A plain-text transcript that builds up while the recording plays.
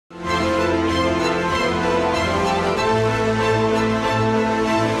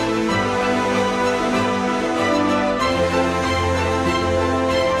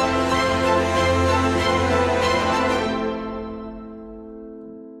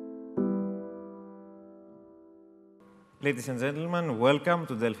Ladies and gentlemen, welcome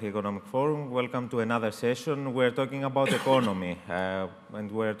to Delphi Economic Forum. Welcome to another session. We're talking about economy,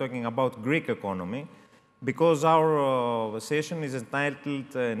 and we're talking about Greek economy, because our session is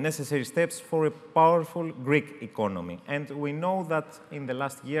entitled Necessary Steps for a Powerful Greek Economy. And we know that in the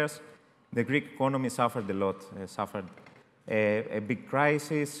last years, the Greek economy suffered a lot, suffered a big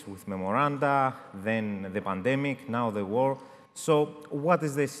crisis with memoranda, then the pandemic, now the war. So what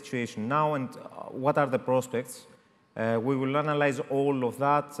is the situation now, and what are the prospects? We will analyze all of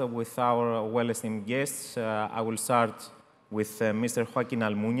that with our well-esteemed guests. I will start with Mr. Joaquin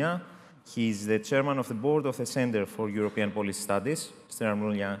Almunia. He is the chairman of the board of the Center for European Policy Studies. Mr.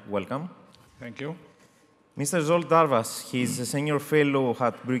 Almunia, welcome. Thank you. Mr. Zsolt Darvas, he is a senior fellow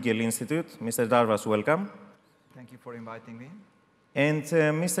at Bruegel Institute. Mr. Darvas, welcome. Thank you for inviting me. And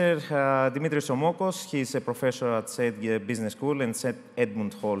Mr. Dimitris Tsomocos, he is a professor at SAID Business School and SAID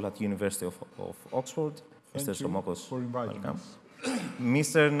Edmund Hall at the University of Oxford. Mr. Tsomocos, for inviting welcome. us.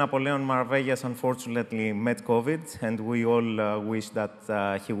 Mr. Napoleon Maravegias unfortunately met COVID, and we all wish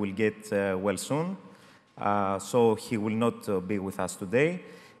that he will get well soon, so he will not be with us today.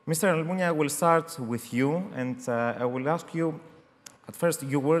 Mr. Almunia, I will start with you, and I will ask you, at first,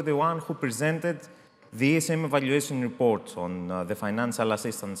 you were the one who presented the ESM evaluation report on the financial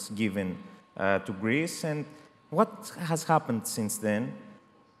assistance given to Greece, and what has happened since then?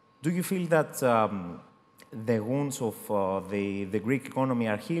 Do you feel that the wounds of the Greek economy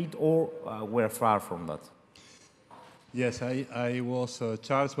are healed, or we're far from that? Yes, I was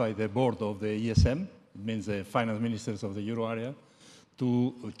charged by the board of the ESM, it means the finance ministers of the euro area,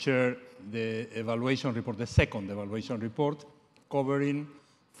 to chair the evaluation report, the second evaluation report, covering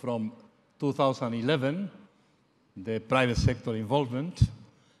from 2011, the private sector involvement,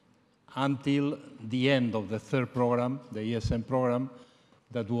 until the end of the third program, the ESM program,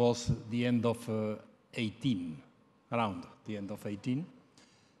 that was the end of 18, around the end of 18.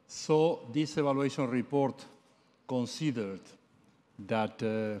 So this evaluation report considered that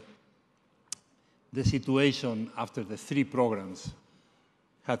the situation after the three programs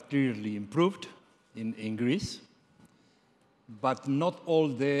had clearly improved in Greece, but not all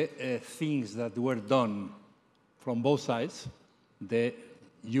the things that were done from both sides, the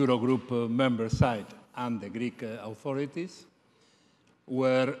Eurogroup member side and the Greek authorities,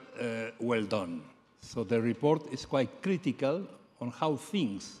 were well done. So the report is quite critical on how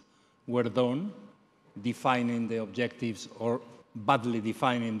things were done, defining the objectives or badly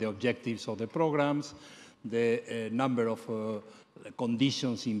defining the objectives of the programs, the number of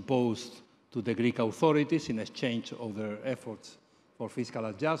conditions imposed to the Greek authorities in exchange of their efforts for fiscal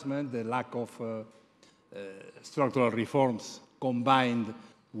adjustment, the lack of structural reforms combined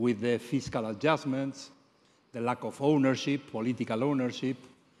with the fiscal adjustments, the lack of ownership, political ownership.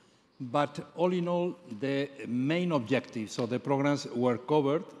 But all in all, the main objectives of the programs were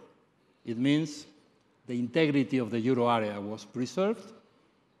covered. It means the integrity of the euro area was preserved,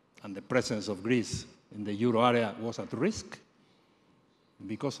 and the presence of Greece in the euro area was at risk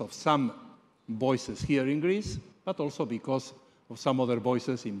because of some voices here in Greece, but also because of some other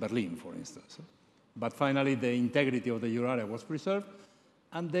voices in Berlin, for instance. But finally, the integrity of the euro area was preserved,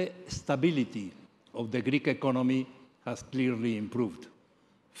 and the stability of the Greek economy has clearly improved,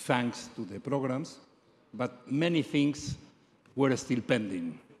 thanks to the programs, but many things were still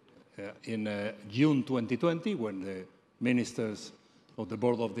pending. In June 2020, when the ministers of the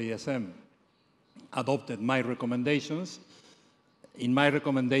board of the ESM adopted my recommendations, in my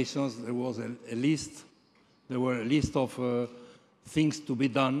recommendations there was a list of things to be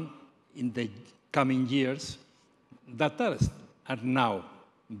done in the coming years that are now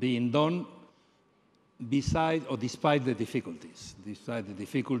being done beside or despite the difficulties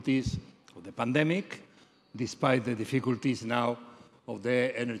of the pandemic, despite the difficulties now of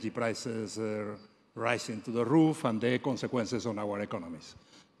the energy prices rising to the roof and the consequences on our economies.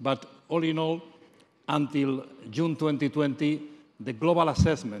 But all in all, until June 2020, the global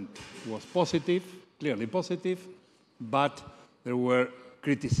assessment was positive, clearly positive, but there were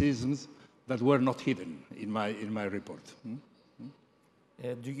criticisms that were not hidden in my report.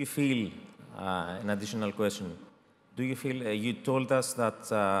 Do you feel, an additional question, do you feel, you told us that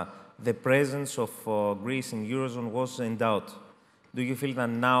the presence of Greece in Eurozone was in doubt. Do you feel that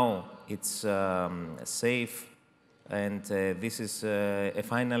now it's safe, and this is a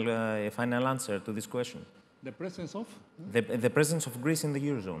final answer to this question? The presence of? The presence of Greece in the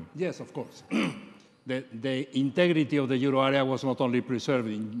Eurozone. Yes, of course. The integrity of the euro area was not only preserved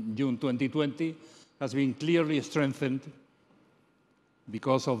in June 2020, has been clearly strengthened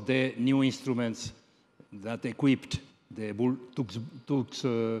because of the new instruments that equipped the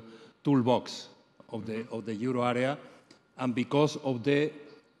toolbox of the euro area, and because of the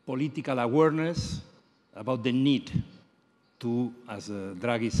political awareness about the need to, as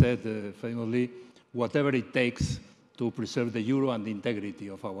Draghi said famously, whatever it takes to preserve the euro and the integrity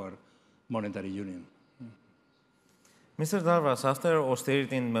of our monetary union. Mr. Darvas, after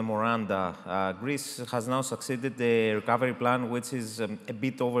austerity and memoranda, Greece has now succeeded the recovery plan, which is a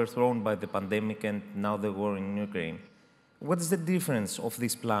bit overthrown by the pandemic and now the war in Ukraine. What is the difference of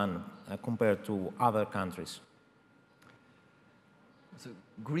this plan compared to other countries? So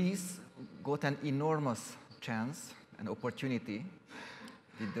Greece got an enormous chance, an opportunity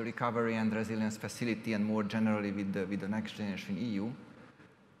with the recovery and resilience facility and more generally with the next generation EU,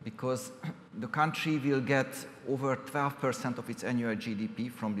 because the country will get over 12% of its annual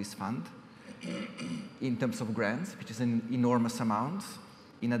GDP from this fund in terms of grants, which is an enormous amount.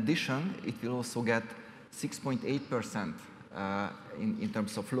 In addition, it will also get 6.8% in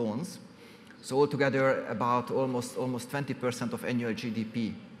terms of loans. So altogether, about almost 20% of annual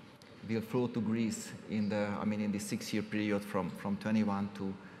GDP will flow to Greece in the in this 6-year period from 21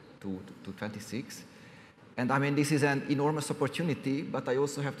 to 26. And this is an enormous opportunity, but I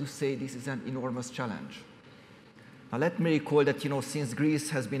also have to say this is an enormous challenge. Now let me recall that since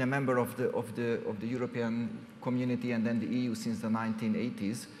Greece has been a member of the European community and then the EU since the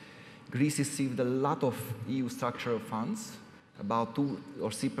 1980s, Greece received a lot of EU structural funds, about 2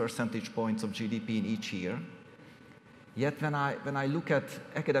 or 3 percentage points of GDP in each year. Yet when I look at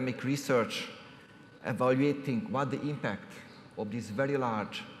academic research evaluating what the impact of this very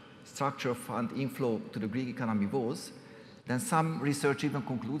large structural fund inflow to the Greek economy was, then some research even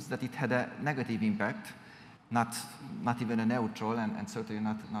concludes that it had a negative impact, not even a neutral and certainly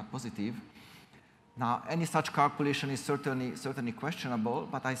not positive. Now, any such calculation is certainly questionable,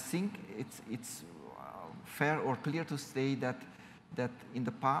 but I think it's fair or clear to say that in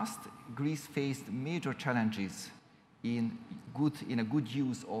the past, Greece faced major challenges in a good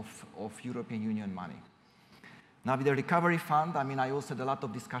use of European Union money. Now, with the recovery fund, I also had a lot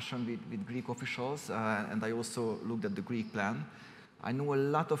of discussion with Greek officials, and I also looked at the Greek plan. I know a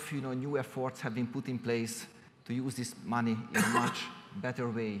lot of new efforts have been put in place to use this money in a much better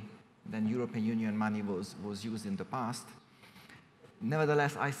way than European Union money was used in the past.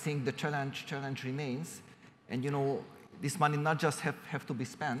 Nevertheless, I think the challenge remains, and this money not just have to be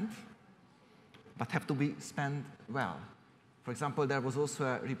spent, but have to be spent well. For example, there was also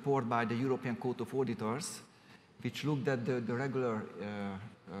a report by the European Court of Auditors which looked at the regular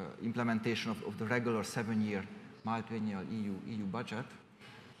implementation of the regular 7-year multi-annual EU budget.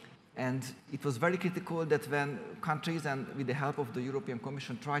 And it was very critical that when countries, and with the help of the European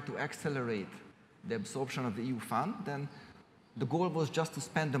Commission, tried to accelerate the absorption of the EU fund, then the goal was just to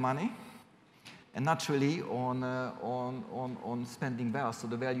spend the money, and not really on spending well. So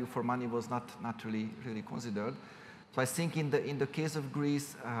the value for money was not really considered. So I think in the case of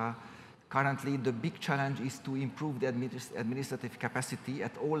Greece, currently, the big challenge is to improve the administrative capacity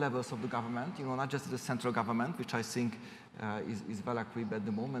at all levels of the government, not just the central government, which I think is well equipped at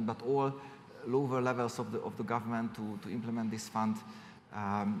the moment, but all lower levels of the government to implement this fund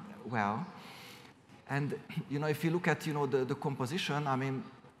well. And if you look at the composition,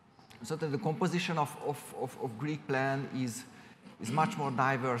 certainly the composition of Greek plan is much more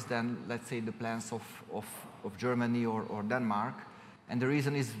diverse than, let's say, the plans of Germany or Denmark. And the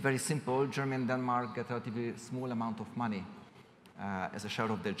reason is very simple. Germany and Denmark get a relatively small amount of money as a share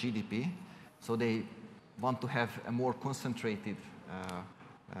of their GDP. So they want to have a more concentrated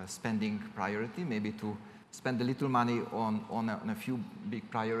spending priority, maybe to spend a little money on a few big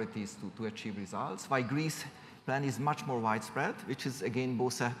priorities to achieve results. While Greece plan is much more widespread, which is again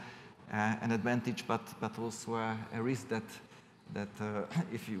both an advantage but also a risk that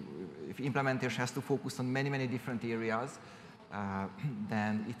if implementation has to focus on many different areas,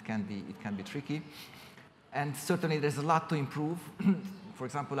 then it can be tricky. And certainly there's a lot to improve. For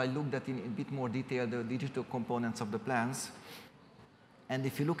example, I looked at in a bit more detail the digital components of the plans. And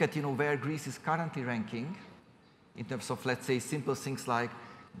if you look at where Greece is currently ranking in terms of, let's say, simple things like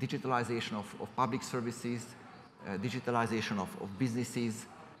digitalization of public services, digitalization of businesses,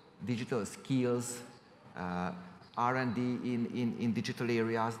 digital skills, R&D in digital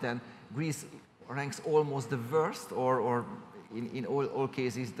areas, then Greece ranks almost the worst, or in all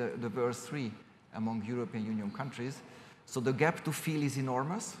cases, the worst 3 among European Union countries. So the gap to fill is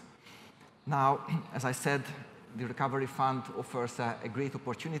enormous. Now, as I said, the recovery fund offers a great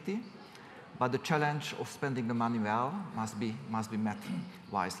opportunity, but the challenge of spending the money well must be met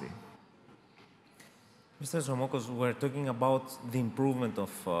wisely. Mr. Tsomocos, we're talking about the improvement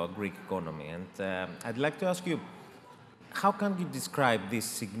of Greek economy, and I'd like to ask you, how can you describe this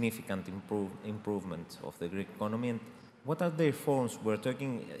significant improvement of the Greek economy, and What are the reforms? We're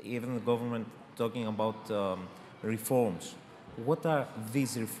talking, even the government talking about reforms. What are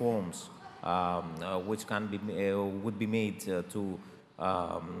these reforms which can be would be made to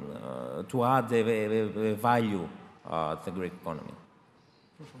add a value to the Greek economy?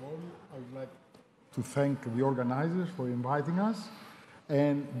 First of all, I would like to thank the organizers for inviting us.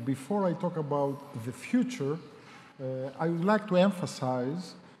 And before I talk about the future, I would like to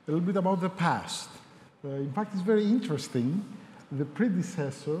emphasize a little bit about the past. In fact, it's very interesting. The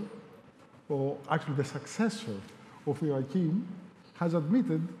predecessor, or actually the successor of Joaquin, has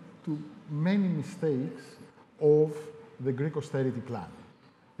admitted to many mistakes of the Greek austerity plan.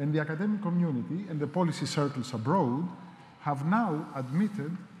 And the academic community and the policy circles abroad have now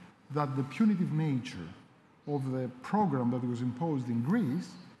admitted that the punitive nature of the program that was imposed in Greece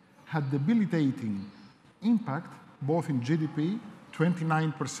had debilitating impact both in GDP,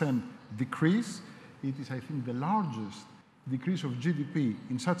 29% decrease. It is, I think, the largest decrease of GDP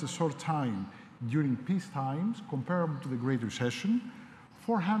in such a short time during peace times, comparable to the Great Recession.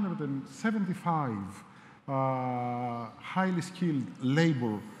 475 highly skilled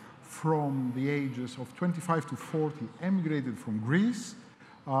labor from the ages of 25 to 40 emigrated from Greece.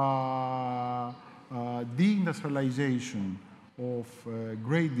 Deindustrialization of a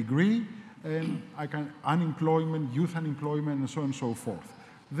great degree, and unemployment, youth unemployment, and so on and so forth.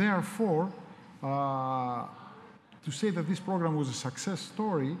 Therefore, to say that this program was a success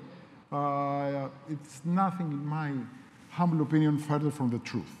story, it's nothing, in my humble opinion, further from the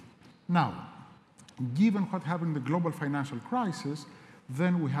truth. Now, given what happened in the global financial crisis,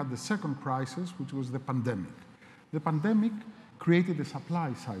 then we had the second crisis, which was the pandemic. The pandemic created a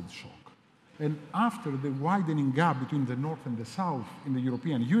supply-side shock. And after the widening gap between the North and the South in the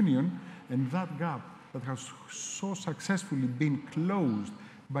European Union, and that gap that has so successfully been closed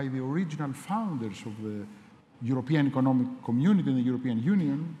by the original founders of the European Economic Community and the European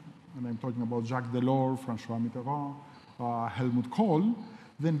Union, and I'm talking about Jacques Delors, François Mitterrand, Helmut Kohl,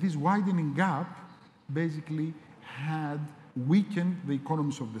 then this widening gap basically had weakened the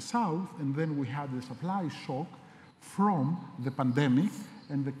economies of the South, and then we had the supply shock from the pandemic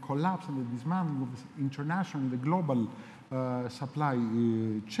and the collapse and the dismantling of the international, the global supply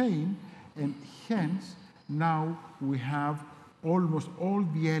chain, and hence now we have almost all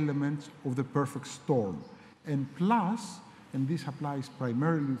the elements of the perfect storm. And plus, and this applies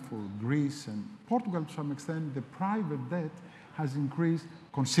primarily for Greece and Portugal to some extent, the private debt has increased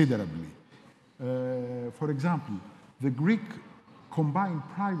considerably. For example, the Greek combined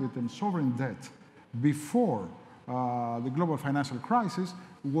private and sovereign debt before the global financial crisis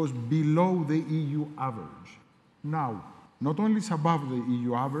was below the EU average. Now, not only it's above the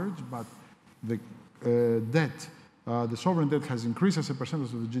EU average, but the debt, the sovereign debt has increased as a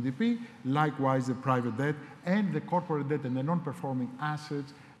percentage of the GDP. Likewise, the private debt and the corporate debt and the non-performing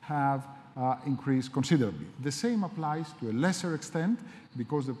assets have increased considerably. The same applies to a lesser extent,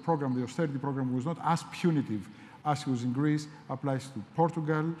 because the program, the austerity program, was not as punitive as it was in Greece, applies to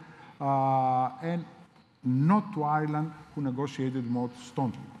Portugal, and not to Ireland, who negotiated more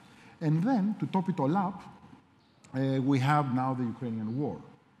staunchly. And then, to top it all up, we have now the Ukrainian war.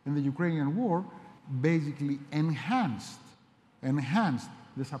 And the Ukrainian war basically enhanced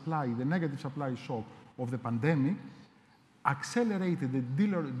the supply, the negative supply shock of the pandemic, accelerated the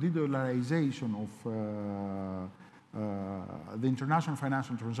de-dollarization of the international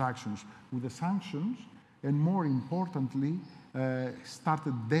financial transactions with the sanctions, and more importantly,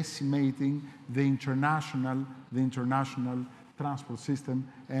 started decimating the international transport system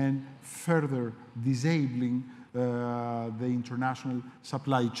and further disabling the international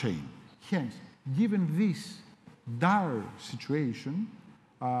supply chain. Hence, given this dire situation,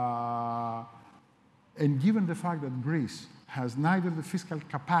 and given the fact that Greece has neither the fiscal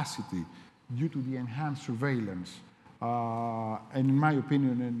capacity due to the enhanced surveillance, and in my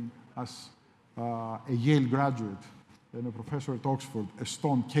opinion, and as a Yale graduate and a professor at Oxford, a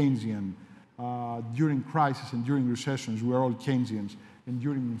staunch Keynesian, during crisis and during recessions, we are all Keynesians, and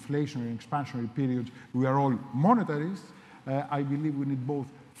during inflationary and expansionary periods, we are all monetarists. I believe we need both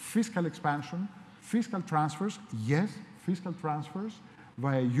fiscal expansion, fiscal transfers, yes, fiscal transfers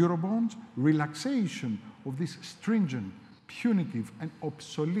via Eurobonds, relaxation of this stringent, punitive, and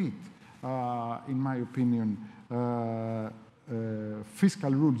obsolete, in my opinion,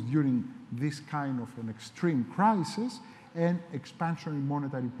 fiscal rules during this kind of an extreme crisis, and expansionary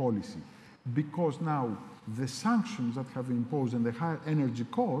monetary policy. Because now the sanctions that have been imposed and the higher energy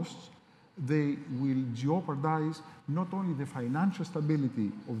costs, they will jeopardize not only the financial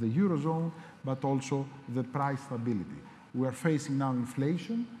stability of the Eurozone, but also the price stability. We are facing now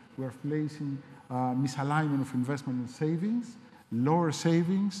inflation, we're facing misalignment of investment and savings, lower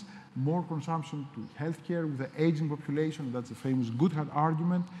savings, more consumption to healthcare with the aging population. That's the famous Goodhart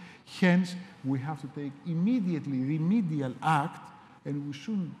argument. Hence, we have to take immediately remedial act, and we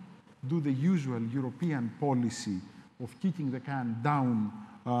shouldn't do the usual European policy of kicking the can down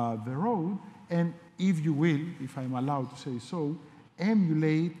the road, and if you will, if I'm allowed to say so,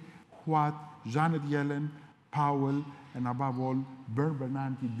 emulate what Janet Yellen, Powell, and above all, Bernd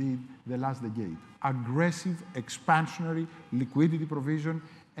Bernanke did the last decade. Aggressive, expansionary liquidity provision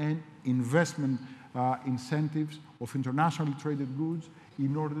and investment incentives of internationally traded goods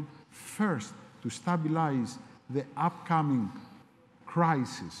in order first to stabilize the upcoming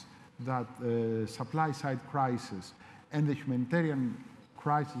crisis, that supply-side crisis, and the humanitarian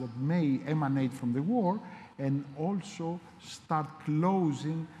crisis that may emanate from the war, and also start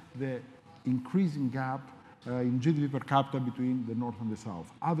closing the increasing gap in GDP per capita between the North and the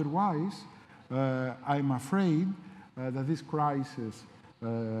South. Otherwise, I'm afraid that this crisis,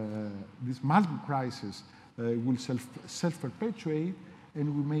 this multiple crisis, will self-perpetuate,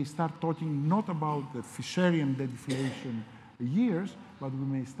 and we may start talking not about the Fisherian deflation years, but we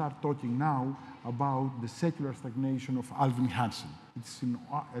may start talking now about the secular stagnation of Alvin Hansen. It's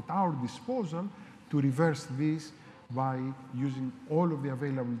at our disposal to reverse this by using all of the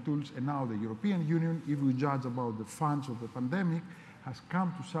available tools, and now the European Union, if we judge about the funds of the pandemic, has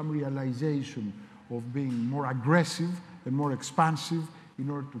come to some realization of being more aggressive and more expansive in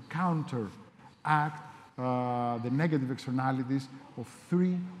order to counteract the negative externalities of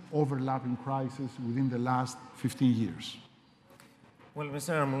 3 overlapping crises within the last 15 years. Well,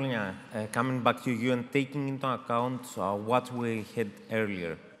 Mr. Almunia, coming back to you and taking into account what we had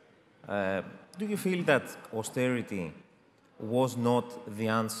earlier, do you feel that austerity was not the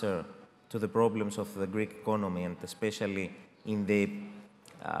answer to the problems of the Greek economy, and especially in the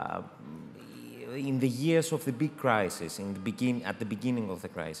years of the big crisis, at the beginning of the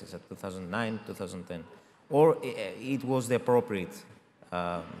crisis, at 2009, 2010? Or it was the appropriate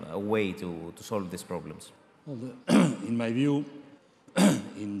way to solve these problems? Well, in my view,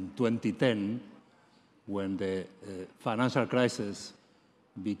 in 2010, when the financial crisis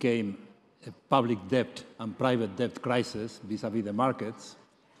became a public debt and private debt crisis vis-à-vis the markets,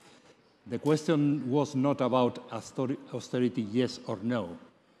 the question was not about austerity, yes or no.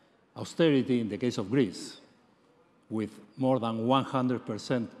 Austerity, in the case of Greece, with more than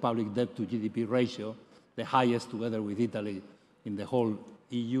 100% public debt to GDP ratio, the highest together with Italy in the whole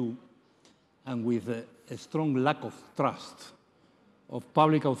EU, and with a strong lack of trust of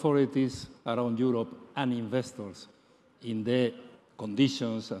public authorities around Europe and investors in the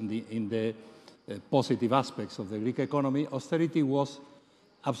conditions and in the positive aspects of the Greek economy, austerity was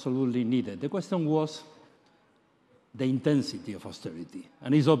absolutely needed. The question was the intensity of austerity.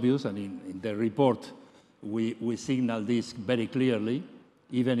 And it's obvious, and in the report we signal this very clearly,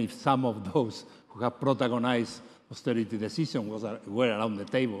 even if some of those who have protagonized austerity decisions were around the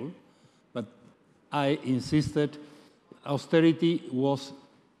table. But I insisted austerity was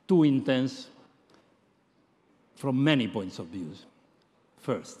too intense from many points of view,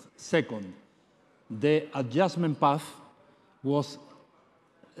 first. Second, the adjustment path was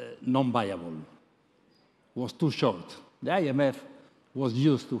non-viable, was too short. The IMF was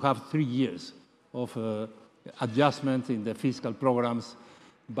used to have 3 years of adjustment in the fiscal programs,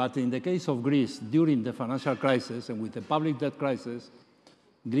 but in the case of Greece, during the financial crisis and with the public debt crisis,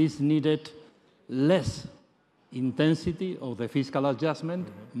 Greece needed less intensity of the fiscal adjustment,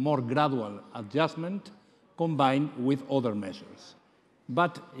 more gradual adjustment, combined with other measures.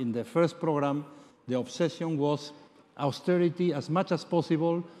 But in the first program, the obsession was austerity as much as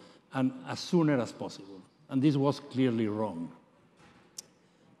possible and as sooner as possible. And this was clearly wrong.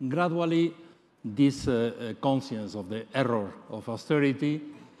 Gradually, this conscience of the error of austerity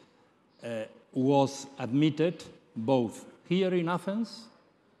was admitted both here in Athens,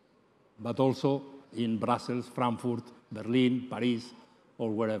 but also in Brussels, Frankfurt, Berlin, Paris,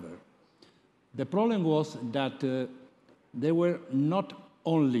 or wherever. The problem was that there were not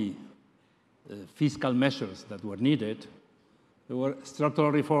only fiscal measures that were needed, there were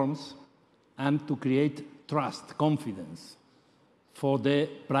structural reforms and to create trust, confidence for the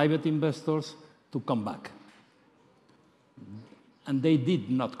private investors to come back. And they did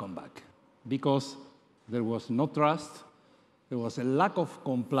not come back because there was no trust, there was a lack of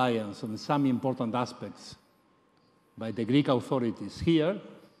compliance on some important aspects by the Greek authorities here.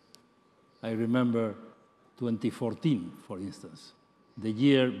 I remember 2014, for instance, the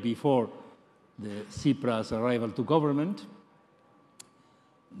year before the Tsipras arrival to government.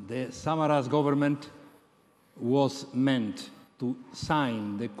 The Samaras government was meant to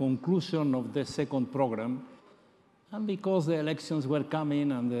sign the conclusion of the second program, and because the elections were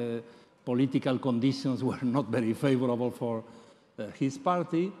coming and the political conditions were not very favorable for his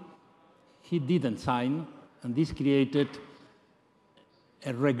party, he didn't sign, and this created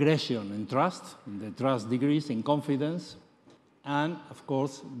a regression in trust, the trust decrease in confidence, and of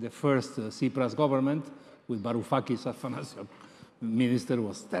course the first Tsipras government with Varoufakis as financial minister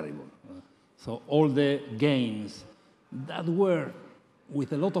was terrible. So all the gains that were,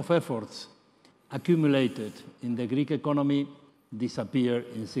 with a lot of efforts, accumulated in the Greek economy disappeared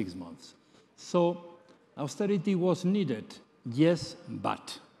in 6 months. So austerity was needed, yes,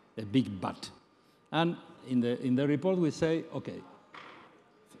 but, a big but. And in the report we say, okay,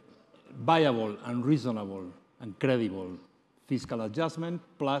 viable and reasonable and credible fiscal adjustment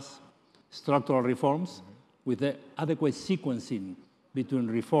plus structural reforms with the adequate sequencing between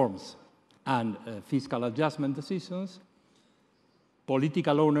reforms and fiscal adjustment decisions,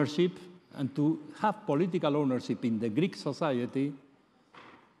 political ownership, and to have political ownership in the Greek society,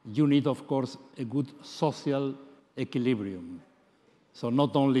 you need, of course, a good social equilibrium. So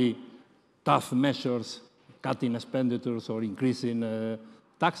not only tough measures, cutting expenditures or increasing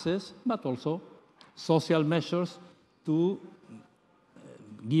taxes, but also social measures to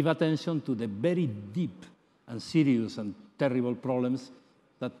give attention to the very deep and serious and terrible problems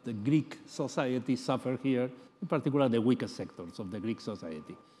that the Greek society suffer here, in particular the weakest sectors of the Greek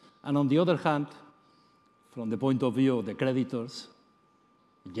society. And on the other hand, from the point of view of the creditors,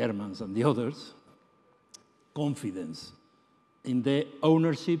 the Germans and the others, confidence in the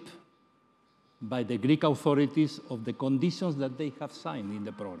ownership by the Greek authorities of the conditions that they have signed in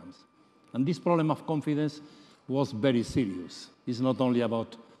the programs. And this problem of confidence was very serious. It's not only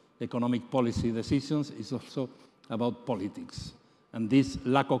about economic policy decisions, it's also about politics. And this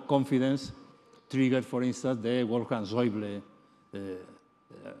lack of confidence triggered, for instance, the Wolfgang Schäuble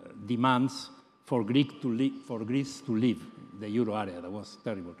demands for Greece to leave the euro area. That was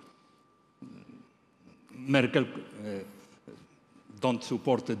terrible. Merkel don't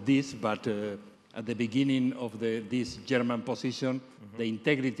support this, but at the beginning of this German position, the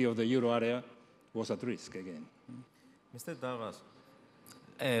integrity of the euro area was at risk again. Mr. Darvas.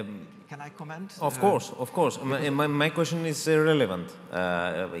 Can I comment? Of course, of course. My question is relevant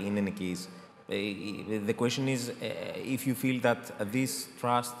in any case. The question is if you feel that this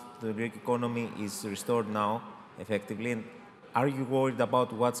trust, the Greek economy, is restored now effectively, and are you worried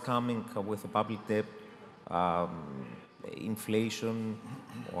about what's coming with the public debt, inflation,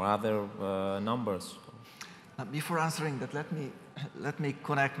 or other numbers? Before answering that, let me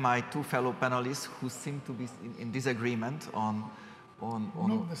connect my two fellow panelists who seem to be in disagreement on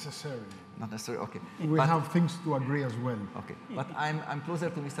Not necessarily. Not necessarily, okay. We have things to agree as well. Okay, but I'm closer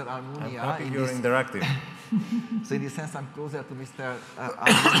to Mr. Almunia. I'm happy you're interactive. So in this sense, I'm closer to Mr.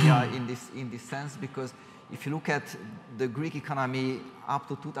 Almunia in this sense, because if you look at the Greek economy up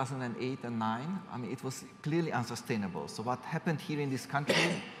to 2008 and 9, I mean, it was clearly unsustainable. So what happened here in this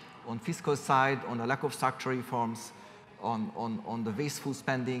country, on fiscal side, on the lack of structural reforms, on the wasteful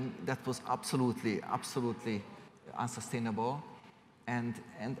spending, that was absolutely unsustainable. And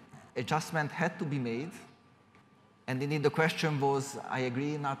adjustment had to be made. And indeed the question was, I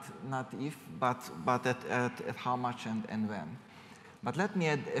agree, not if, but at how much and when. But let me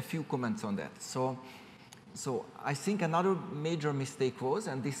add a few comments on that. So I think another major mistake was,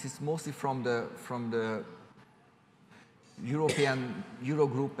 and this is mostly from the European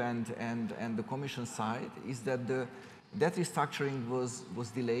Eurogroup and the Commission side, is that the debt restructuring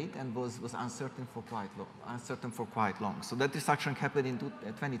was delayed and was uncertain for quite long. So debt restructuring happened in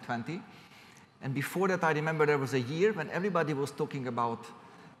 2020, and before that, I remember there was a year when everybody was talking about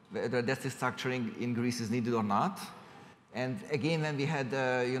whether debt restructuring in Greece is needed or not. And again, when we had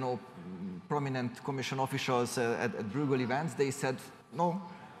prominent Commission officials at Bruegel events, they said no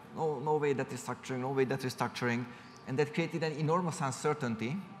way debt restructuring, no way debt restructuring, and that created an enormous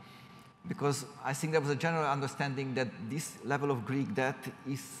uncertainty. Because I think there was a general understanding that this level of Greek debt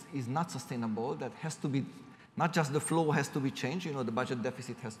is not sustainable, that has to be, not just the flow has to be changed, the budget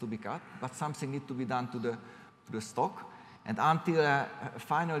deficit has to be cut, but something needs to be done to the stock. And until a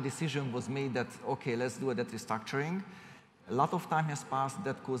final decision was made that, okay, let's do a debt restructuring, a lot of time has passed,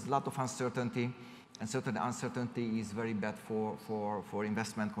 that caused a lot of uncertainty, and certainly uncertainty is very bad for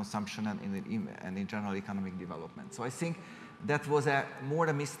investment, consumption, and in general economic development. So I think that was more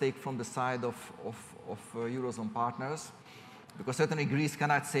a mistake from the side of Eurozone partners, because certainly Greece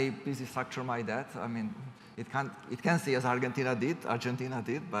cannot say, please restructure my debt. I mean, it can say as Argentina did,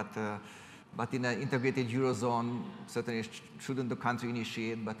 but in an integrated Eurozone, certainly shouldn't the country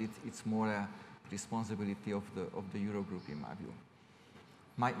initiate, but it's more responsibility of the Eurogroup, in my view.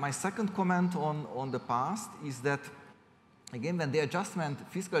 My second comment on the past is that, again, when the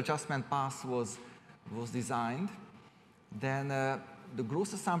fiscal adjustment path was designed, then the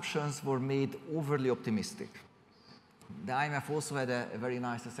growth assumptions were made overly optimistic. The IMF also had a very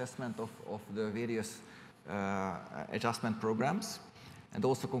nice assessment of the various adjustment programs, and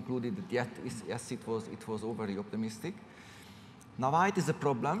also concluded that yes, it was overly optimistic. Now, why it is a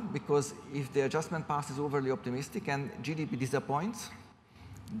problem? Because if the adjustment path is overly optimistic and GDP disappoints,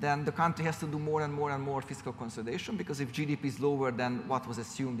 then the country has to do more and more and more fiscal consolidation, because if GDP is lower than what was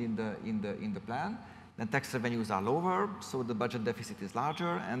assumed in the plan, then tax revenues are lower, so the budget deficit is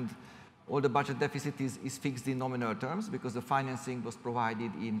larger, and all the budget deficit is fixed in nominal terms, because the financing was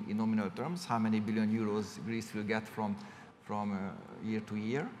provided in nominal terms, how many billion euros Greece will get from year to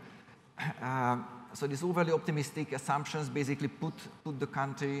year. So these overly optimistic assumptions basically put the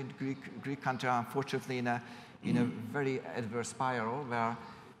country, Greek country, unfortunately, in a very adverse spiral, where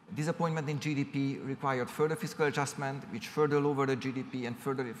disappointment in GDP required further fiscal adjustment, which further lowered the GDP and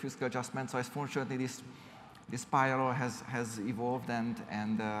further fiscal adjustment. So unfortunately, this spiral has evolved,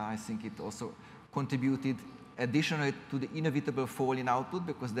 and I think it also contributed additionally to the inevitable fall in output,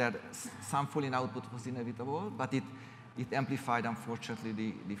 because some fall in output was inevitable, but it amplified,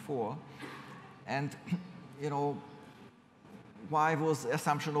 unfortunately, the fall. And, why was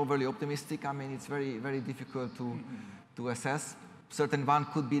assumption overly optimistic? I mean, it's very, very difficult to assess. Certain one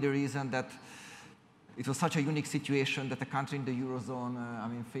could be the reason that it was such a unique situation that a country in the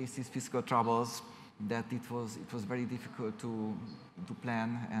Eurozone, faces fiscal troubles, that it was very difficult to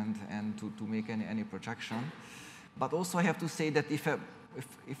plan and to make any projection. But also I have to say that if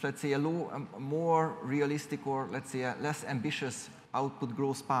let's say a more realistic, or let's say a less ambitious output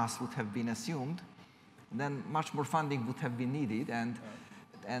growth path would have been assumed, then much more funding would have been needed, and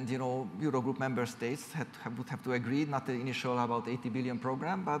Eurogroup member states would have to agree, not the initial about 80 billion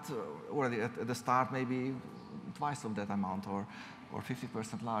program, but already at the start maybe twice of that amount, or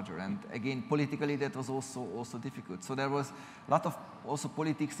 50% larger. And again, politically, that was also difficult. So there was a lot of also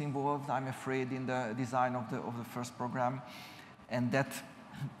politics involved, I'm afraid, in the design of the first program, and that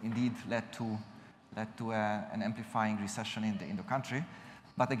indeed led to an amplifying recession in the country.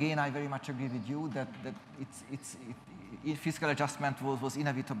 But again, I very much agree with you that fiscal adjustment was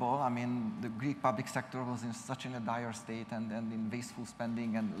inevitable. I mean, the Greek public sector was in such a dire state and in wasteful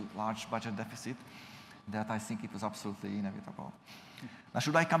spending and large budget deficit that I think it was absolutely inevitable. Now,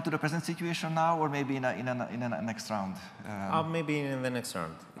 should I come to the present situation now, or maybe in a next round? Maybe in the next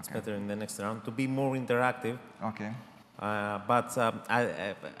round. It's better in the next round to be more interactive. Okay. But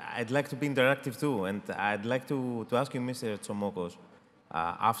I'd like to be interactive too, and I'd like to ask you, Mr. Tsomocos,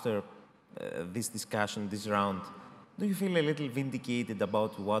 after this discussion, this round, do you feel a little vindicated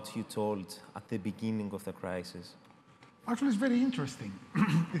about what you told at the beginning of the crisis? Actually, it's very interesting.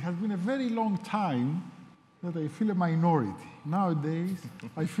 It has been a very long time that I feel a minority. Nowadays,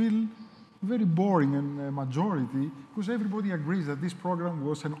 I feel very boring and a majority, because everybody agrees that this program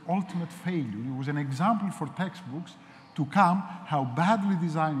was an ultimate failure. It was an example for textbooks to come how badly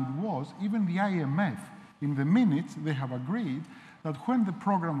designed it was. Even the IMF, in the minutes, they have agreed that when the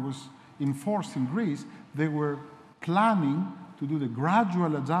program was enforced in Greece, they were planning to do the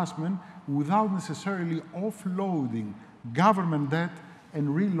gradual adjustment without necessarily offloading government debt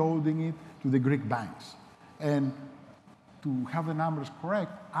and reloading it to the Greek banks. And to have the numbers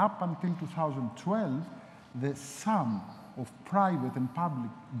correct, up until 2012, the sum of private and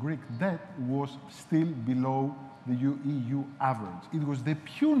public Greek debt was still below the EU average. It was the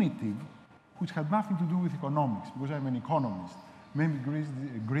punitive, which had nothing to do with economics, because I'm an economist. Maybe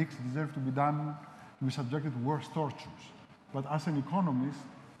Greeks deserve to be subjected to worse tortures. But as an economist,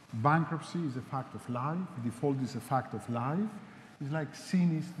 bankruptcy is a fact of life, default is a fact of life. It's like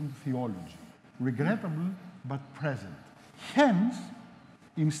sin is in theology. Regrettable, but present. Hence,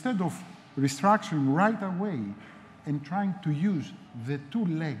 instead of restructuring right away and trying to use the two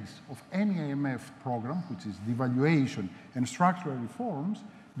legs of any IMF program, which is devaluation and structural reforms,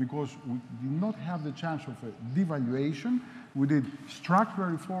 because we did not have the chance of a devaluation, we did structural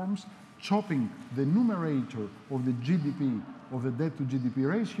reforms, chopping the numerator of the GDP, of the debt to GDP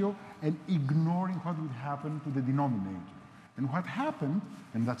ratio, and ignoring what would happen to the denominator. And what happened,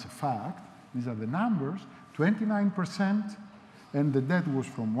 and that's a fact, these are the numbers, 29%, and the debt was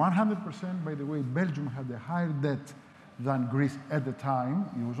from 100%. By the way, Belgium had a higher debt than Greece at the time.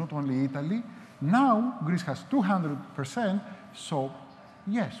 It was not only Italy. Now, Greece has 200%. So,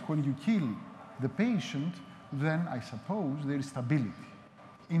 yes, when you kill the patient, then I suppose there is stability.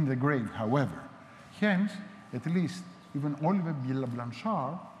 In the grave, however. Hence, at least even Olivier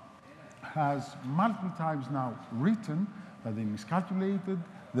Blanchard has multiple times now written that they miscalculated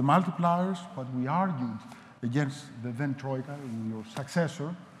the multipliers, but we argued against the then Troika, your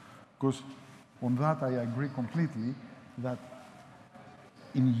successor, because on that I agree completely, that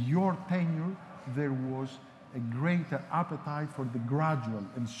in your tenure there was a greater appetite for the gradual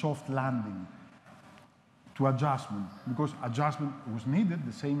and soft landing to adjustment, because adjustment was needed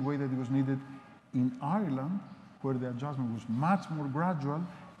the same way that it was needed in Ireland, where the adjustment was much more gradual,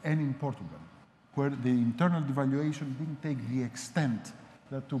 and in Portugal, where the internal devaluation didn't take the extent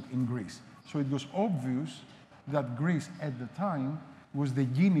that took in Greece. So it was obvious that Greece at the time was the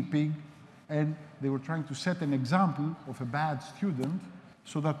guinea pig, and they were trying to set an example of a bad student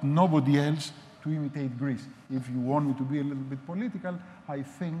so that nobody else to imitate Greece. If you want me to be a little bit political, I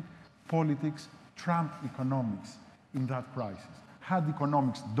think politics trumped economics in that crisis. Had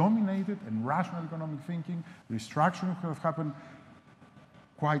economics dominated and rational economic thinking, restructuring could have happened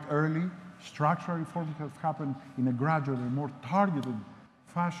quite early, structural reforms could have happened in a gradual and more targeted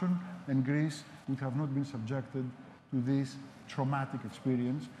fashion, and Greece would have not been subjected to this traumatic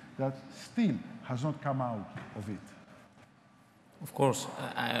experience that still has not come out of it. Of course.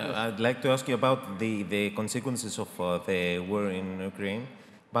 I'd like to ask you about the consequences of the war in Ukraine,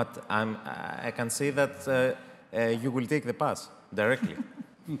 but I can say that you will take the pass directly.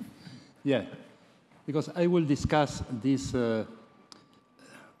 Yeah, because I will discuss this, in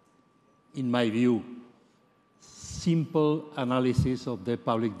my view, simple analysis of the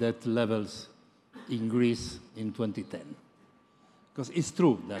public debt levels in Greece in 2010. Because it's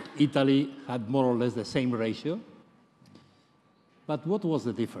true that Italy had more or less the same ratio, but what was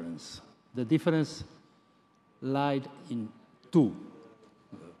the difference? The difference lied in two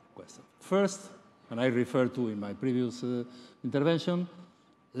questions. First, and I referred to in my previous intervention,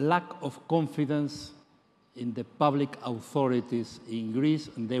 lack of confidence in the public authorities in Greece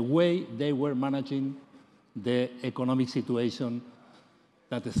and the way they were managing the economic situation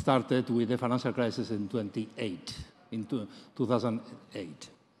that started with the financial crisis in 2008.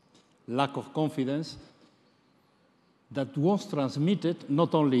 Lack of confidence that was transmitted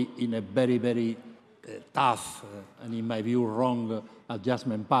not only in a very, very tough and, in my view, wrong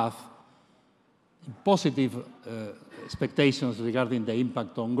adjustment path, positive expectations regarding the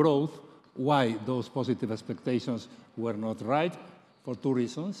impact on growth. Why those positive expectations were not right? For two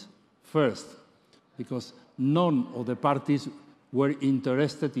reasons. First, because none of the parties were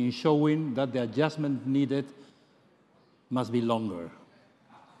interested in showing that the adjustment needed must be longer.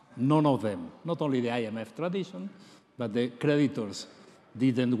 None of them. Not only the IMF tradition, but the creditors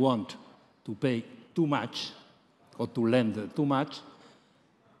didn't want to pay too much or to lend too much.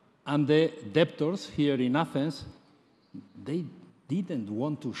 And the debtors here in Athens, they didn't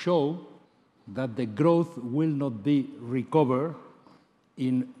want to show that the growth will not be recovered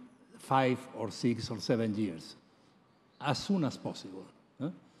in 5 or 6 or 7 years, as soon as possible.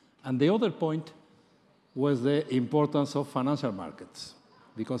 And the other point was the importance of financial markets,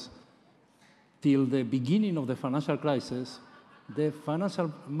 because till the beginning of the financial crisis, the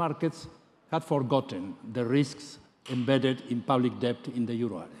financial markets had forgotten the risks embedded in public debt in the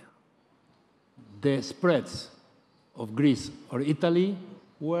euro area. The spreads of Greece or Italy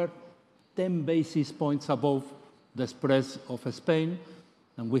were 10 basis points above the spreads of Spain,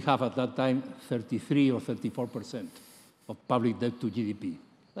 and we have at that time 33 or 34% of public debt to GDP.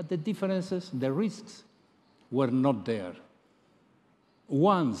 But the differences, the risks, were not there.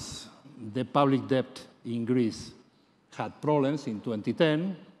 Once the public debt in Greece had problems in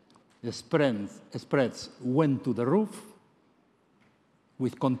 2010, the spreads went to the roof,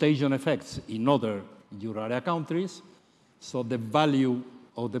 with contagion effects in other euro area countries, so the value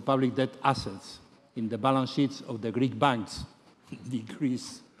of the public debt assets in the balance sheets of the Greek banks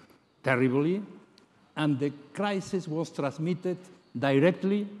decreased terribly, and the crisis was transmitted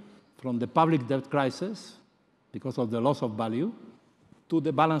directly from the public debt crisis, because of the loss of value, to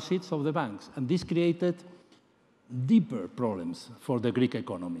the balance sheets of the banks. And this created deeper problems for the Greek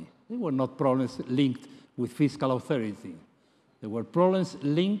economy. They were not problems linked with fiscal austerity. There were problems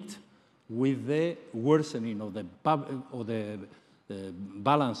linked with the worsening of the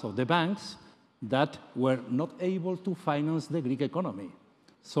balance of the banks that were not able to finance the Greek economy.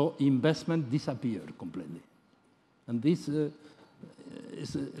 So investment disappeared completely. And this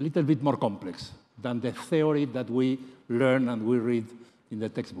is a little bit more complex than the theory that we learn and we read in the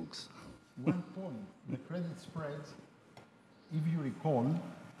textbooks. One point, the credit spreads, if you recall,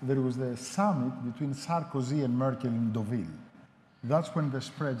 there was the summit between Sarkozy and Merkel in Deauville. That's when the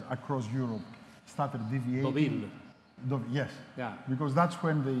spreads across Europe started deviating. Deauville. Yes. Yeah. Because that's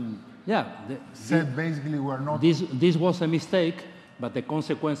when they said basically we're not... This was a mistake but the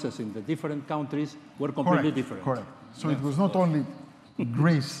consequences in the different countries were completely different. Correct. So it was not only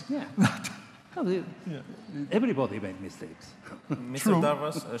Greece. Yeah. Everybody made mistakes. Mr.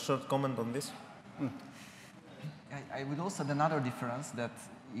 Darvas, a short comment on this. I would also add another difference that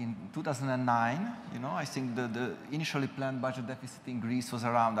in 2009, I think the initially planned budget deficit in Greece was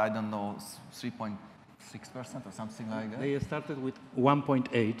around, I don't know, 3.6% or something like that. They started with 1.8.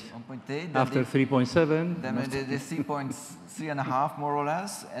 1.8. After 3.7. Then they 3.5 more or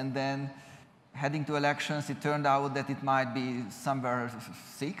less, and then heading to elections, it turned out that it might be somewhere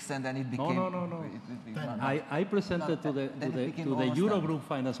 6, and then it became. No. I presented to the Eurogroup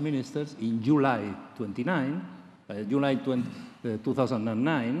finance ministers in July 29, July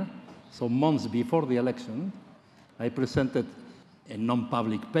 2009, so months before the election. I presented a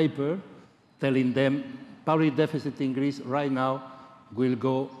non-public paper telling them public deficit in Greece right now will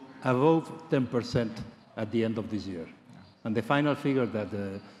go above 10% at the end of this year. And the final figure that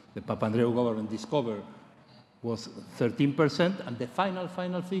the Papandreou government discovered was 13%, and the final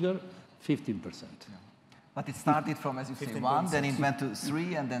figure, 15%. Yeah. But it started from, as you say, 1, then it went to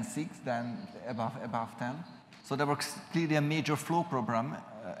 3, and then 6, then above 10. So there was clearly a major flow problem.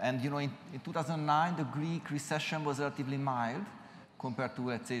 And in 2009, the Greek recession was relatively mild compared to,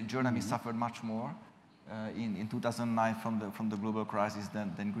 let's say, Germany suffered much more in 2009 from the global crisis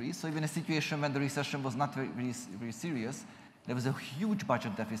than Greece. So even a situation when the recession was not very serious, there was a huge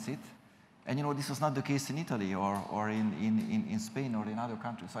budget deficit. And this was not the case in Italy or in Spain or in other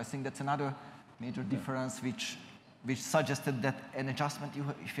countries. So I think that's another major difference which suggested that an adjustment,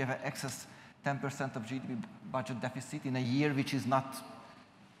 if you have an excess 10% of GDP budget deficit in a year which is not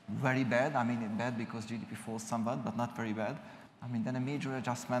very bad, I mean bad because GDP falls somewhat, but not very bad, I mean then a major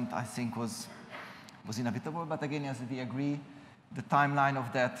adjustment I think was inevitable. But again, as we agree, the timeline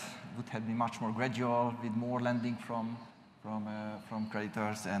of that would have been much more gradual with more lending from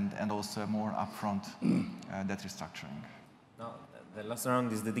creditors and also more upfront debt restructuring. Now, the last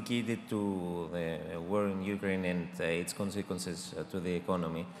round is dedicated to the war in Ukraine and its consequences to the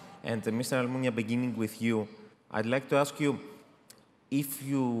economy. And Mr. Almunia, beginning with you, I'd like to ask you if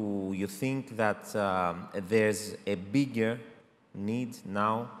you think that there's a bigger need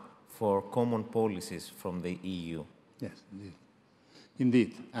now for common policies from the EU. Yes,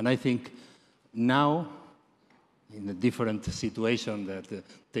 indeed. And I think now, in a different situation than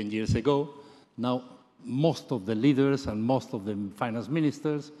 10 years ago, now most of the leaders and most of the finance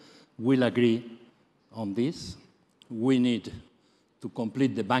ministers will agree on this. We need to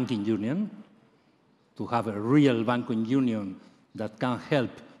complete the banking union, to have a real banking union that can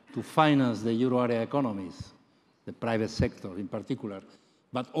help to finance the euro area economies, the private sector in particular,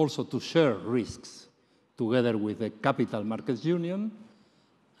 but also to share risks together with the capital markets union.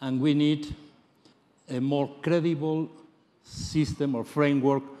 And we need a more credible system or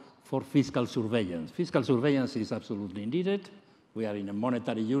framework for fiscal surveillance. Fiscal surveillance is absolutely needed. We are in a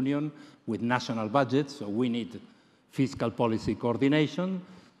monetary union with national budgets, so we need fiscal policy coordination.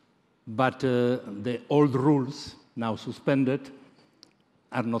 But the old rules, now suspended,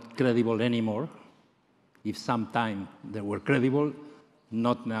 are not credible anymore. If sometime they were credible,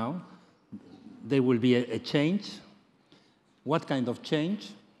 not now. There will be a change. What kind of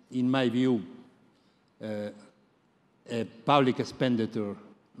change? In my view, a public expenditure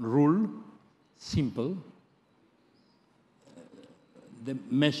rule, simple, the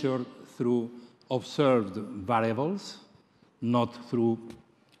measure through observed variables, not through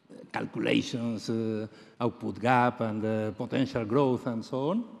calculations, output gap and potential growth and so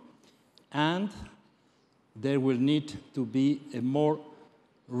on. And there will need to be a more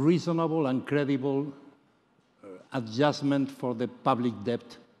reasonable and credible adjustment for the public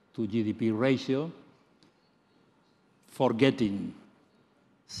debt to GDP ratio, forgetting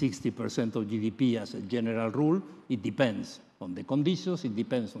 60% of GDP as a general rule. It depends on the conditions, it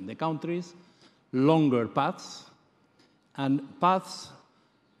depends on the countries, longer paths, and paths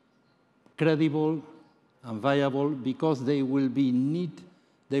credible and viable because they will be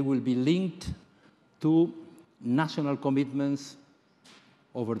linked to national commitments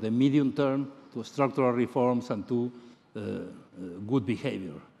over the medium term, to structural reforms and to good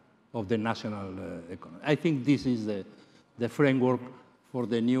behavior of the national economy. I think this is the framework for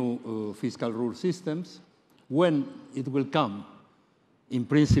the new fiscal rule systems. When it will come, in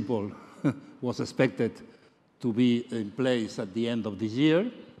principle, was expected to be in place at the end of this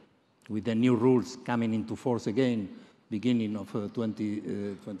year, with the new rules coming into force again, beginning of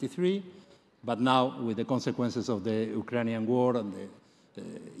 2023. But now, with the consequences of the Ukrainian war and the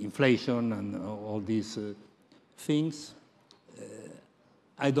inflation and all these things,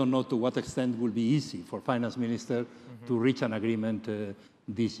 I don't know to what extent it will be easy for finance minister to reach an agreement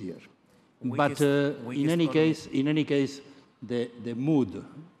this year. But in any case, the mood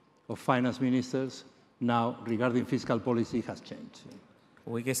of finance ministers now regarding fiscal policy has changed.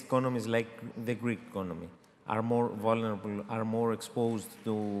 Weakest economies like the Greek economy are more vulnerable, are more exposed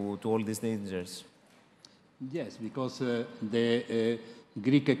to all these dangers. Yes, because the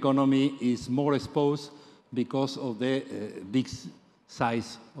Greek economy is more exposed because of the big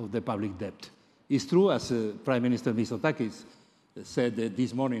size of the public debt. It's true, as Prime Minister Mitsotakis said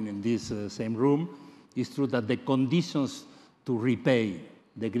this morning in this same room, it's true that the conditions to repay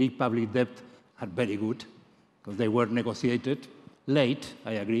the Greek public debt are very good, because they were negotiated late,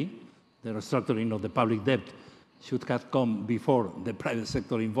 I agree. The restructuring of the public debt should have come before the private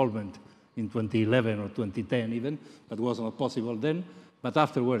sector involvement in 2011 or 2010 even, but was not possible then. But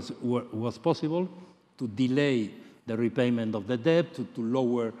afterwards, it was possible to delay the repayment of the debt, to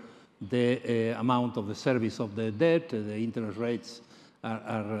lower the amount of the service of the debt, the interest rates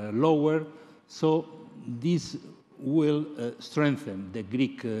are lower. So this will strengthen the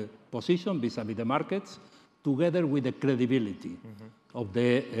Greek position vis-à-vis the markets, together with the credibility of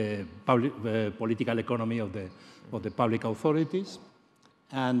the political economy of the public authorities.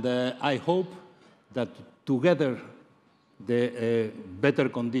 And I hope that together the better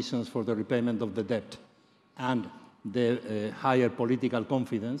conditions for the repayment of the debt and the higher political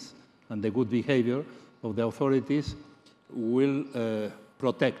confidence and the good behavior of the authorities will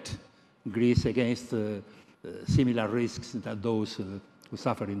protect Greece against similar risks that those who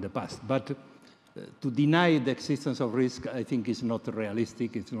suffered in the past. But to deny the existence of risk, I think, is not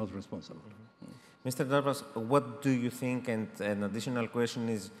realistic, it's not responsible. Mr. Darvas, what do you think, and an additional question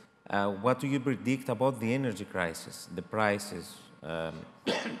is, what do you predict about the energy crisis, the prices?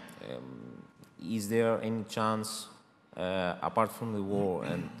 Is there any chance, apart from the war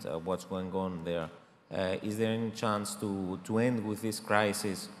and what's going on there, is there any chance to end with this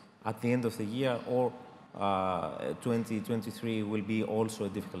crisis at the end of the year, or 2023 will be also a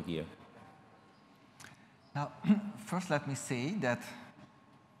difficult year? Now, first let me say that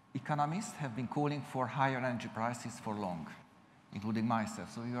economists have been calling for higher energy prices for long, including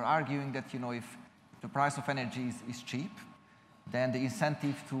myself. So you're arguing that, if the price of energy is cheap, then the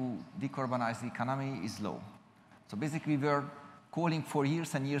incentive to decarbonize the economy is low. So basically, we were calling for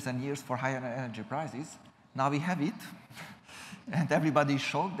years and years and years for higher energy prices. Now we have it, and everybody is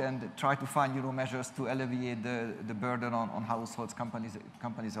shocked and try to find measures to alleviate the burden on households,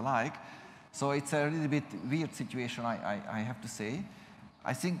 companies alike. So it's a little bit weird situation, I have to say.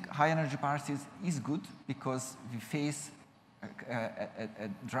 I think high energy prices is good because we face a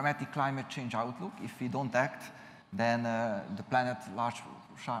dramatic climate change outlook. If we don't act, then the planet, large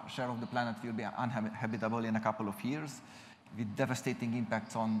share of the planet will be uninhabitable in a couple of years, with devastating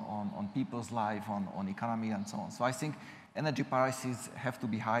impacts on people's life, on economy, and so on. So I think energy prices have to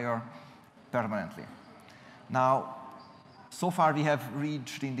be higher permanently. Now, so far we have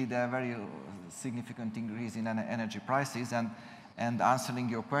reached indeed a very significant increase in energy prices, and answering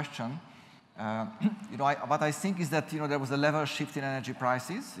your question, what I think is that there was a level shift in energy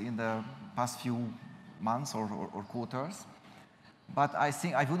prices in the past few months or quarters, but I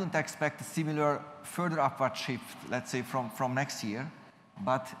think I wouldn't expect a similar further upward shift, let's say from next year,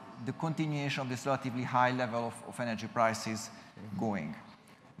 but the continuation of this relatively high level of energy prices going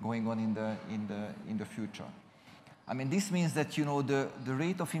on in the future. I mean, this means that the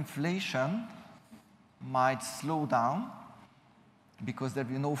rate of inflation might slow down because there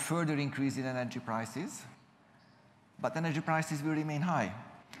will be no further increase in energy prices, but energy prices will remain high.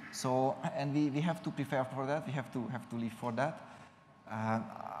 So, and we have to prepare for that. We have to live for that.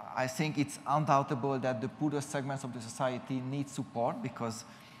 I think it's undoubtable that the poorest segments of the society need support because,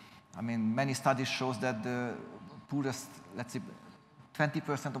 I mean, many studies show that the poorest, let's say,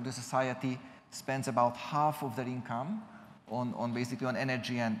 20% of the society spends about half of their income on basically on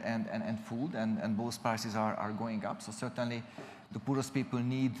energy and food, and both prices are going up. So certainly, the poorest people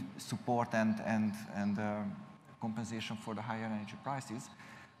need support and compensation for the higher energy prices.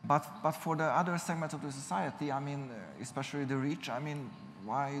 But for the other segments of the society, I mean, especially the rich, I mean,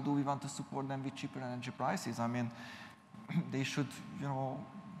 why do we want to support them with cheaper energy prices? I mean, they should,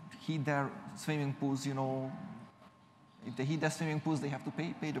 heat their swimming pools, if they heat their swimming pools, they have to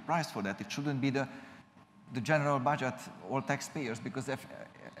pay the price for that. It shouldn't be the general budget, all taxpayers, because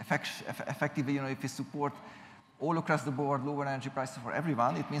effectively, if we support all across the board lower energy prices for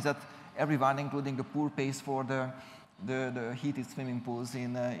everyone, it means that everyone, including the poor, pays for the heated swimming pools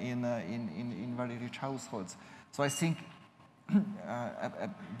in very rich households. So I think a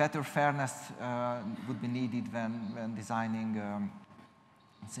better fairness would be needed when designing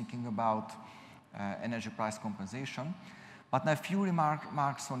thinking about energy price compensation. But now a few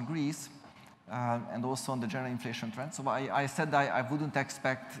remarks on Greece and also on the general inflation trend. So I said I wouldn't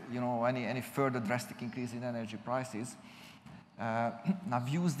expect any further drastic increase in energy prices. Now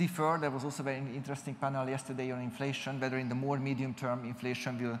views differ. There was also a very interesting panel yesterday on inflation, whether in the more medium term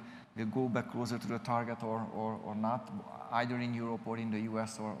inflation will go back closer to the target or not, either in Europe or in the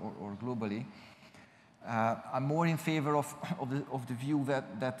US or globally. I'm more in favor of the view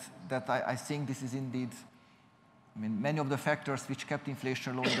that I think this is indeed, I mean, many of the factors which kept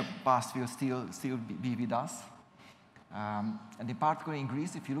inflation low in the past will still be with us. And in particular in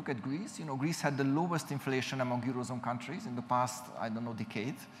Greece, if you look at Greece, Greece had the lowest inflation among Eurozone countries in the past, I don't know,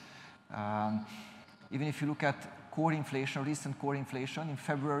 decade. Even if you look at core inflation, recent core inflation, in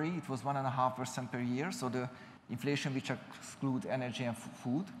February it was 1.5% per year, so the inflation which exclude energy and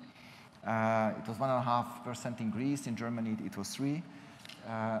food. It was 1.5% in Greece, in Germany it was 3%.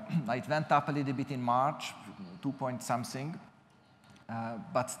 It went up a little bit in March, 2 point something,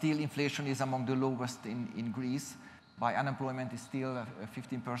 but still inflation is among the lowest in Greece. By unemployment is still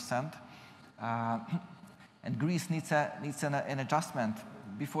 15%. And Greece needs an adjustment.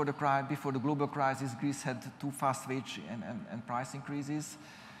 Before the global crisis, Greece had too fast wage and price increases.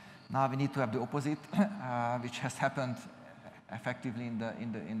 Now we need to have the opposite, which has happened effectively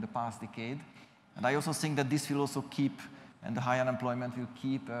in the past decade. And I also think that this will also keep, and the high unemployment will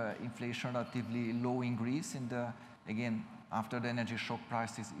keep inflation relatively low in Greece, again, after the energy shock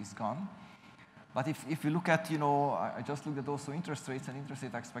price is gone. But if you look at, I just looked at also interest rates and interest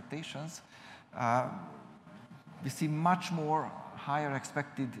rate expectations, we see much more higher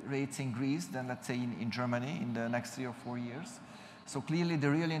expected rates in Greece than, let's say, in Germany in the next 3 or 4 years. So clearly the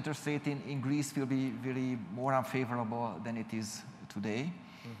real interest rate in Greece will be very more unfavorable than it is today.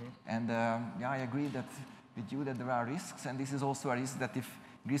 And I agree with you that there are risks, and this is also a risk that if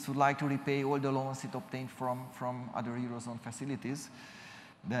Greece would like to repay all the loans it obtained from other Eurozone facilities,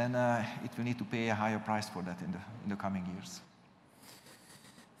 then it will need to pay a higher price for that in the coming years.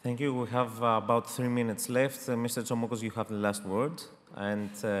 Thank you. We have about 3 minutes left. Mr. Tsomocos, you have the last word.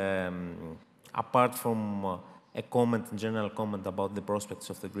 And apart from a general comment about the prospects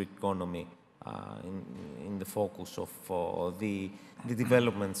of the Greek economy in the focus of the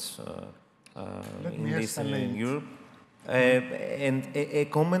developments in Eastern Europe, and a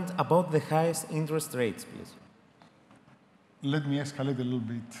comment about the highest interest rates, please. Let me escalate a little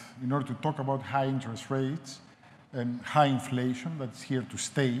bit in order to talk about high interest rates and high inflation that's here to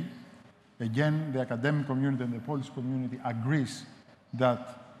stay. Again, the academic community and the policy community agrees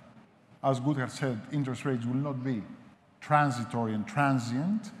that, as Guthard said, interest rates will not be transitory and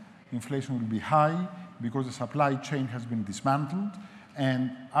transient. Inflation will be high because the supply chain has been dismantled.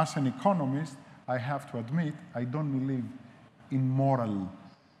 And as an economist, I have to admit, I don't believe in moral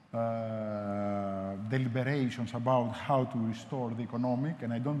deliberations about how to restore the economic,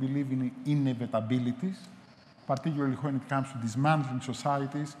 and I don't believe in inevitabilities, particularly when it comes to dismantling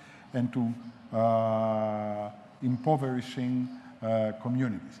societies and to impoverishing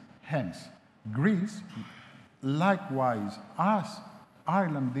communities. Hence, Greece, likewise, as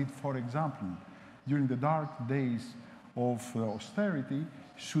Ireland did, for example, during the dark days of austerity,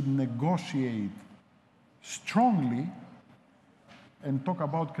 should negotiate strongly and talk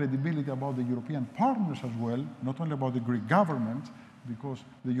about credibility about the European partners as well, not only about the Greek government, because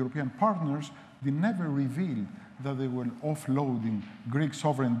the European partners, they never revealed that they were offloading Greek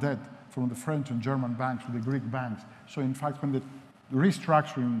sovereign debt from the French and German banks to the Greek banks. So in fact, when the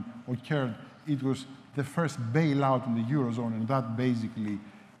restructuring occurred, it was the first bailout in the Eurozone, and that basically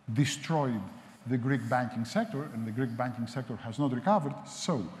destroyed the Greek banking sector, and the Greek banking sector has not recovered.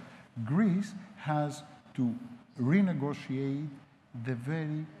 So Greece has to renegotiate the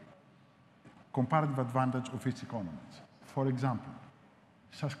very comparative advantage of its economies. For example,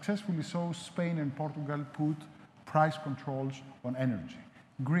 successfully so, Spain and Portugal put price controls on energy.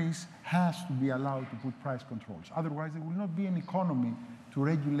 Greece has to be allowed to put price controls. Otherwise, there will not be an economy to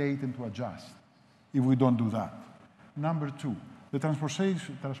regulate and to adjust if we don't do that. Number two, the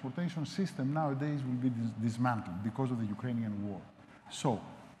transportation system nowadays will be dismantled because of the Ukrainian war. So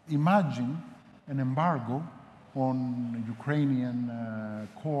imagine an embargo on Ukrainian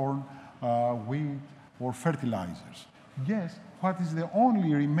corn, wheat, or fertilizers. Yes, what is the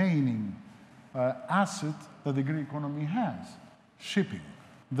only remaining asset that the Greek economy has? Shipping.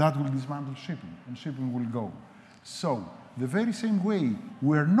 That will dismantle shipping, and shipping will go. So, the very same way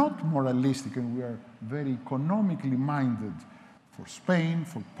we're not moralistic and we are very economically minded for Spain,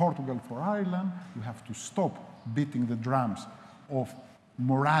 for Portugal, for Ireland, we have to stop beating the drums of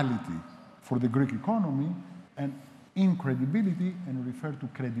morality for the Greek economy and in credibility, and refer to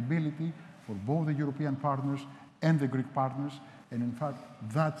credibility for both the European partners and the Greek partners. And in fact,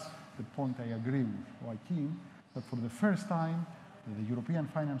 that's the point I agree with Joaquin, that for the first time, the European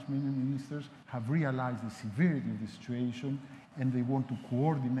finance ministers have realized the severity of the situation, and they want to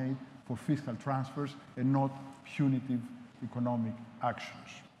coordinate for fiscal transfers and not punitive economic actions.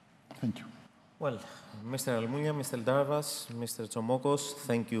 Thank you. Well, Mr. Almunia, Mr. Darvas, Mr. Tsomocos,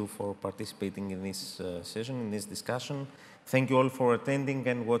 thank you for participating in this session, in this discussion. Thank you all for attending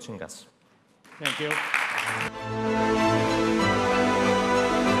and watching us. Thank you.